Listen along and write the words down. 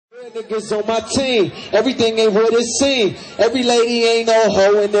Niggas on my team, everything ain't what it seems. Every lady ain't no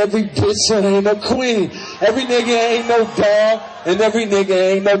hoe and every bitch ain't no queen. Every nigga ain't no dog and every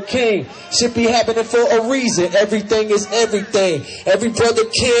nigga ain't no king. Shit be happening for a reason. Everything is everything. Every brother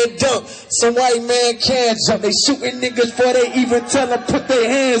can't dunk. Some white man can't jump. They shooting niggas before they even tell them put their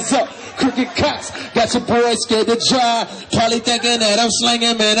hands up. Crooked cops, got your boys scared to try. Probably thinking that I'm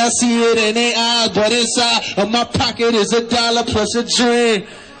slinging, man. I see it in their eyes, but inside of my pocket is $1 plus a dream.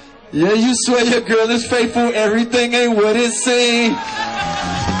 Yeah, you swear your girl is faithful. Everything ain't what it seems.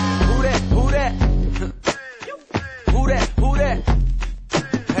 Who that? Who that? Who that? Who that?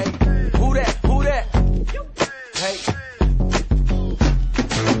 Hey, who that? Who that? Hey,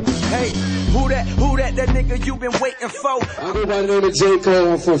 hey, who that? Who that? That nigga you been waiting for? I go by the name of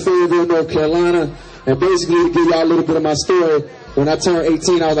JCole. I'm from Fayetteville, North Carolina, and basically to give y'all a little bit of my story. When I turned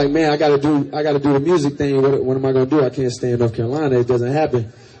 18, I was like, man, I gotta do the music thing. What am I gonna do? I can't stay in North Carolina. It doesn't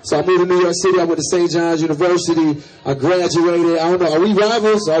happen. So I moved to New York City. I went to St. John's University. I graduated. I don't know. Are we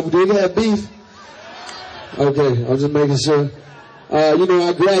rivals? Do we have beef? Okay, I'm just making sure. I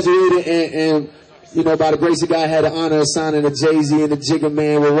graduated and by the grace of God, I had the honor of signing the Jay-Z and the Jigga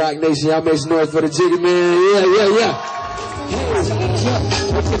Man with Roc Nation. Y'all make some noise for the Jigga Man. Yeah.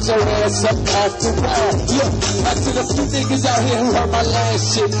 Get your ass up off the wall. Look, I see a few niggas out here who heard my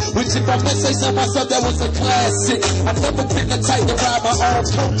last shit. Which if I must say so myself, that was a classic. I never been the type to ride my own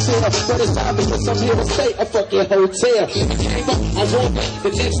coattail, but it's time because I'm here to stay a fucking hotel. I came up, I woke up,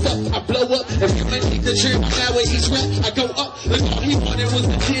 the next up, I blow up. If you ain't need the trip, now with each rap, I go up. Look, all he wanted was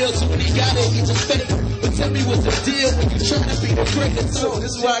the deal, so when he got it, he just fake. But tell me what's the deal when you trying to be the greatest. So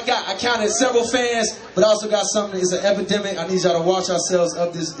this is what I got. I counted several fans, but I also got something. It's an epidemic. I need y'all to watch yourselves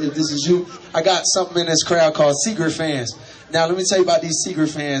up this if this is you. I got something in this crowd called secret fans. Now let me tell you about these secret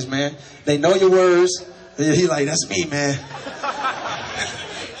fans, man. They know your words. He like, that's me, man.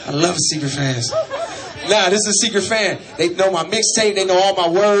 I love secret fans. Nah, this is a secret fan. They know my mixtape. They know all my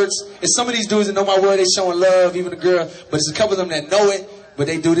words. And some of these dudes that know my word, they showing love, even the girl. But there's a couple of them that know it, but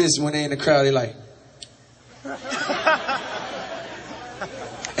they do this when they in the crowd. They like.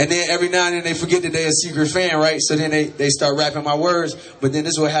 And then every now and then they forget that they're a secret fan, right? So then they start rapping my words. But then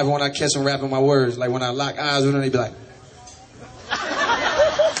this is what happens when I catch them rapping my words. Like when I lock eyes with them, they be like.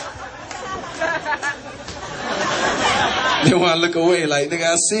 Then when I look away, like, nigga,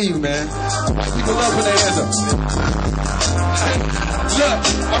 I see you, man. People love when they hands up. Look,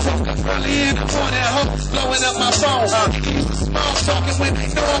 I woke up early in the morning, hoes blowing up my phone. Small talking when they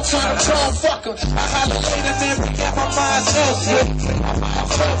know I'm trying to phone fuck them. I holler later, man, we got my mind elsewhere.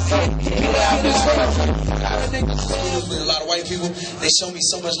 A lot of white people, they show me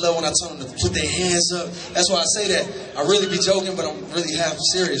so much love when I tell them to put their hands up. That's why I say that. I really be joking, but I'm really half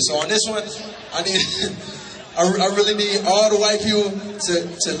serious. So on this one, I really need all the white people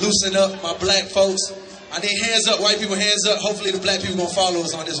to loosen up my black folks. I need hands up, white people, hands up. Hopefully the black people gonna follow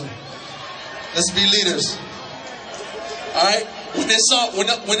us on this one. Let's be leaders. All right. When this song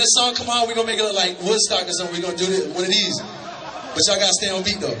come on, we gonna make it look like Woodstock or something. We gonna do this, one of these. But y'all gotta stay on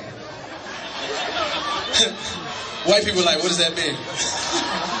beat though. White people like, what does that mean?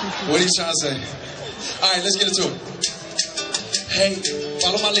 What are you trying to say? All right, let's get into it. Hey,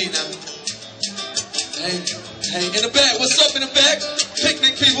 follow my lead now. Hey, in the back. What's up in the back?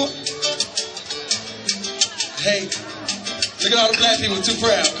 Picnic people. Hey, look at all the black people too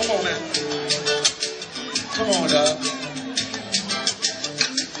proud. Come on, man. Come on, dog.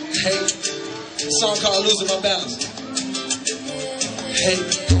 Hey, a song called Losing My Balance. Hey,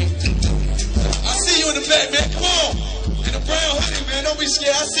 I see you in the back, man. Come on. In the brown hoodie, man. Don't be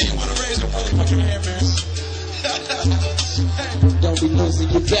scared. I see you want to raise your motherfucking hand, man. Hey. Don't be losing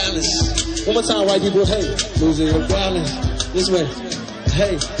your balance. One more time, white people. Hey, losing your balance. This way.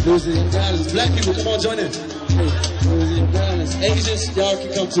 Hey, losing your balance. Black people, come on, join in. Hey, losing your balance. Asians, y'all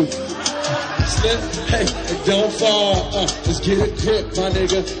can come too. Slip, hey, don't fall. Let's get a grip, my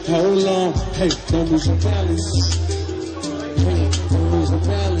nigga. Hold on. Hey, don't lose your balance. Hey, don't lose your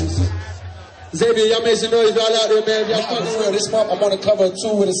balance. Xavier, y'all make some noise all out there, man. Y'all fucking real. This month, I'm on the cover of 2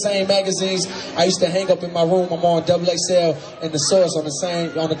 of the same magazines. I used to hang up in my room. I'm on XXL and The Source on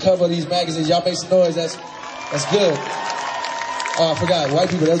the cover of these magazines. Y'all make some noise. That's good. Oh, I forgot. White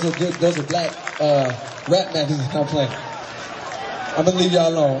people, those are good. Those are black rap magazines. I'm playing. I'm gonna leave y'all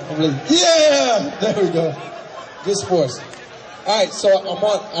alone. Yeah, there we go. Good sports. All right, so I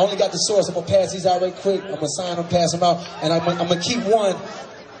only got The Source. I'm gonna pass these out right quick. I'm gonna sign them, pass them out, and I'm gonna keep one.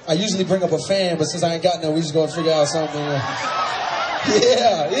 I usually bring up a fan, but since I ain't got none, we just gonna figure out something. Yeah.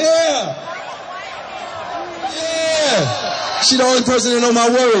 She the only person that know my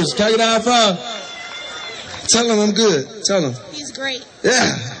words. Can I get a high five? Tell him I'm good. Tell him. He's great.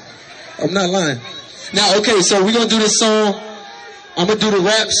 Yeah. I'm not lying. Now, okay, so we're gonna do this song. I'm gonna do the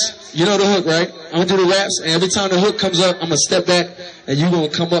raps. You know the hook, right? I'm gonna do the raps, and every time the hook comes up, I'm gonna step back, and you gonna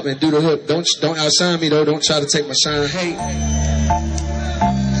come up and do the hook. Don't outshine me though. Don't try to take my shine. Hey.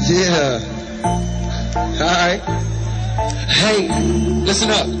 Yeah. All right. Hey,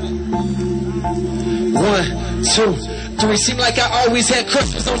 listen up. 1, 2, 3. Seemed like I always had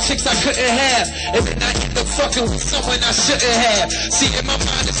crushes on chicks I couldn't have, and then I end up fucking with someone I shouldn't have. See, in my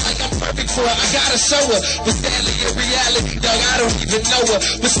mind it's like I'm perfect for her. I gotta show her, but sadly in reality, dog, I don't even know her.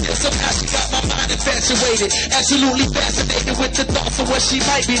 But still somehow she got my mind infatuated, absolutely fascinated with the thoughts of what she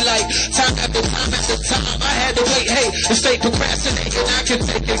might be like. Time after time after time, I had to wait. Hey, it's fake procrastinating. I can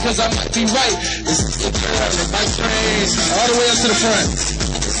take it 'cause I might be right. This is the girl in my dreams, all the way up to the front.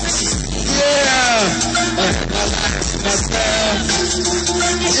 Yeah.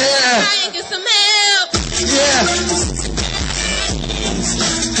 Yeah. Get some help. Yeah.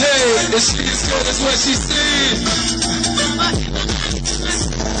 Hey, if she as good as what she sees.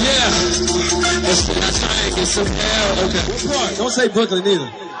 Yeah. Let's try and get some help. Okay. What part? Don't say Brooklyn either.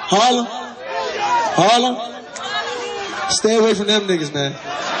 Harlem? Harlem? Stay away from them niggas, man.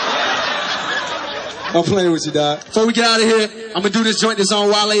 I'm playing with you, dog. Before we get out of here, I'm gonna do this joint that's on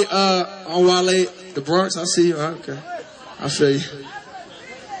Wale, the Bronx. I see you. Okay. I feel you.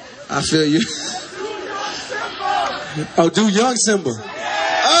 I feel you. Oh, do Young Simba.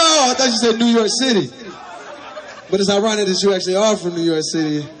 Oh, I thought you said New York City. But it's ironic that you actually are from New York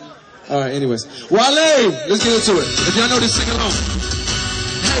City. All right, anyways. Wale, let's get into it. If y'all know this, sing along.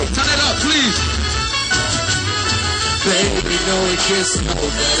 Hey, turn it up, please. Baby, no, it gets no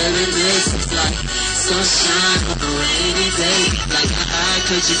better than this. It's like sunshine on a rainy day. Like,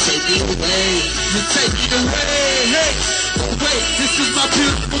 could you take me away? You take me away, hey. Oh, wait, this is my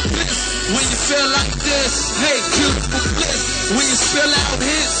beautiful bliss. When you feel like this, hey, beautiful bliss. When you spill out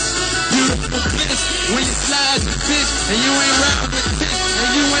hits, beautiful bliss. When you slide the bitch, and you ain't round with this,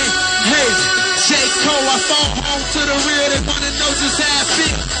 and you ain't, hey. JCole, I fall home to the real. They wanna know just how I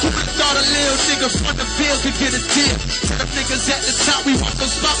feel. Who would've thought a little nigga from the field could get a deal? Tell them niggas at the top, we want those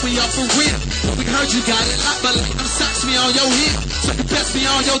spots, we up for real. We heard you got it locked, but like them socks me on your heel. So you best be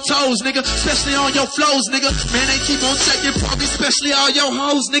on your toes, nigga, especially on your flows, nigga. Man, they keep on checking for me, especially all your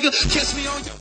hoes, nigga. Catch me on your